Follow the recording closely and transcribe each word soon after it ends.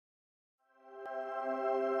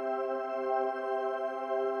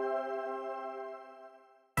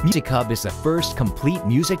Music Hub is the first complete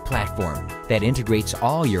music platform that integrates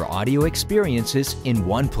all your audio experiences in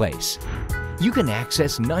one place. You can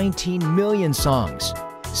access 19 million songs,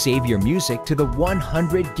 save your music to the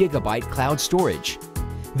 100 gigabyte cloud storage,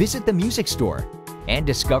 visit the music store, and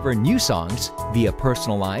discover new songs via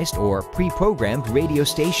personalized or pre-programmed radio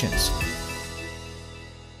stations.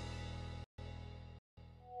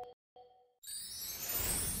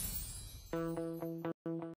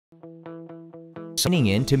 Signing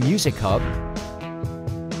in to Music Hub,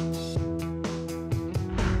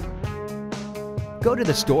 go to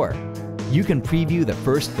the store. You can preview the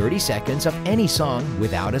first 30 seconds of any song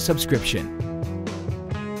without a subscription.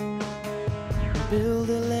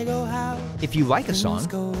 If you like a song,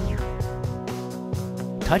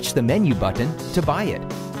 touch the menu button to buy it.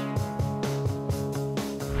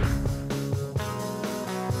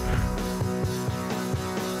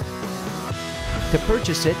 To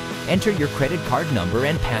purchase it, enter your credit card number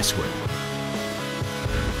and password.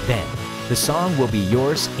 Then, the song will be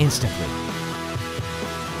yours instantly.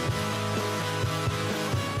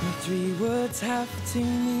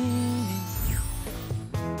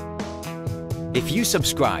 If you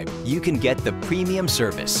subscribe, you can get the premium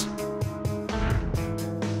service.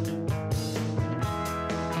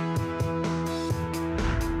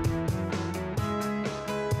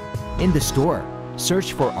 In the store,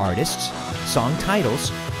 search for artists, song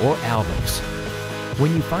titles, or albums.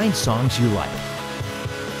 When you find songs you like,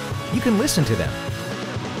 you can listen to them.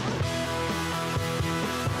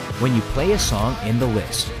 When you play a song in the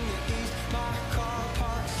list,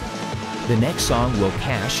 the next song will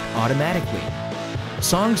cache automatically.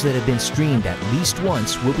 Songs that have been streamed at least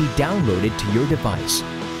once will be downloaded to your device,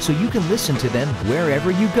 so you can listen to them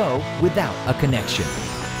wherever you go without a connection.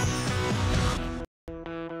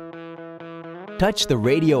 Touch the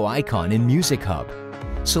radio icon in Music Hub.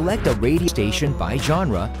 Select a radio station by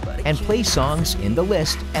genre and play songs in the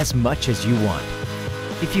list as much as you want.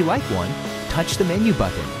 If you like one, touch the menu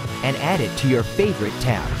button and add it to your favorite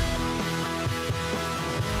tab.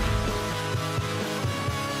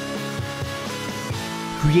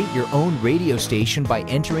 Create your own radio station by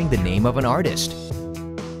entering the name of an artist.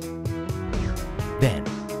 Then,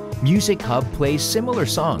 Music Hub plays similar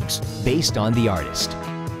songs based on the artist.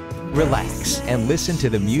 Relax and listen to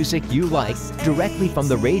the music you like directly from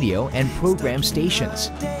the radio and program stations.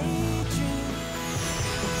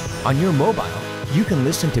 On your mobile, you can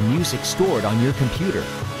listen to music stored on your computer.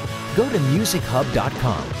 Go to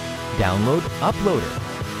musichub.com, download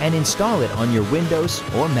Uploader, and install it on your Windows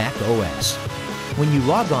or Mac OS. When you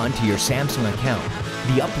log on to your Samsung account,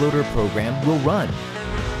 the Uploader program will run.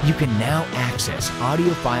 You can now access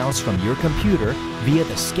audio files from your computer via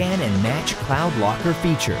the Scan and Match Cloud Locker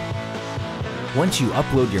feature. Once you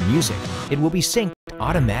upload your music, it will be synced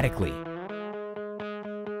automatically.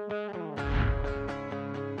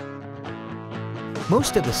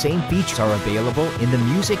 Most of the same features are available in the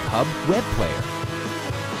Music Hub web player.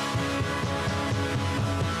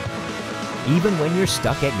 Even when you're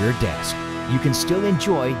stuck at your desk, you can still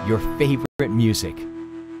enjoy your favorite music.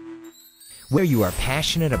 Whether you are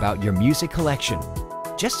passionate about your music collection,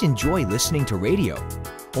 just enjoy listening to radio,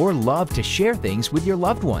 or love to share things with your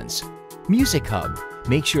loved ones, Music Hub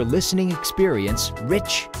makes your listening experience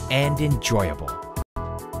rich and enjoyable.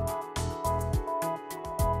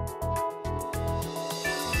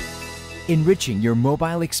 Enriching your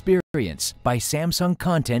mobile experience by Samsung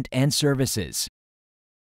Content and Services.